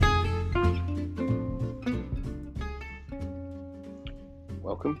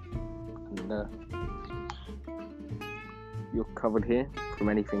welcome. And you're covered here from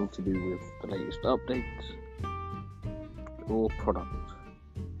anything to do with the latest updates or products.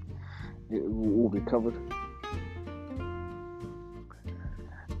 It will all be covered.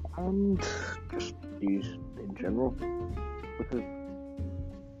 And just news in general, because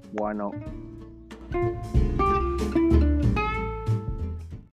why not?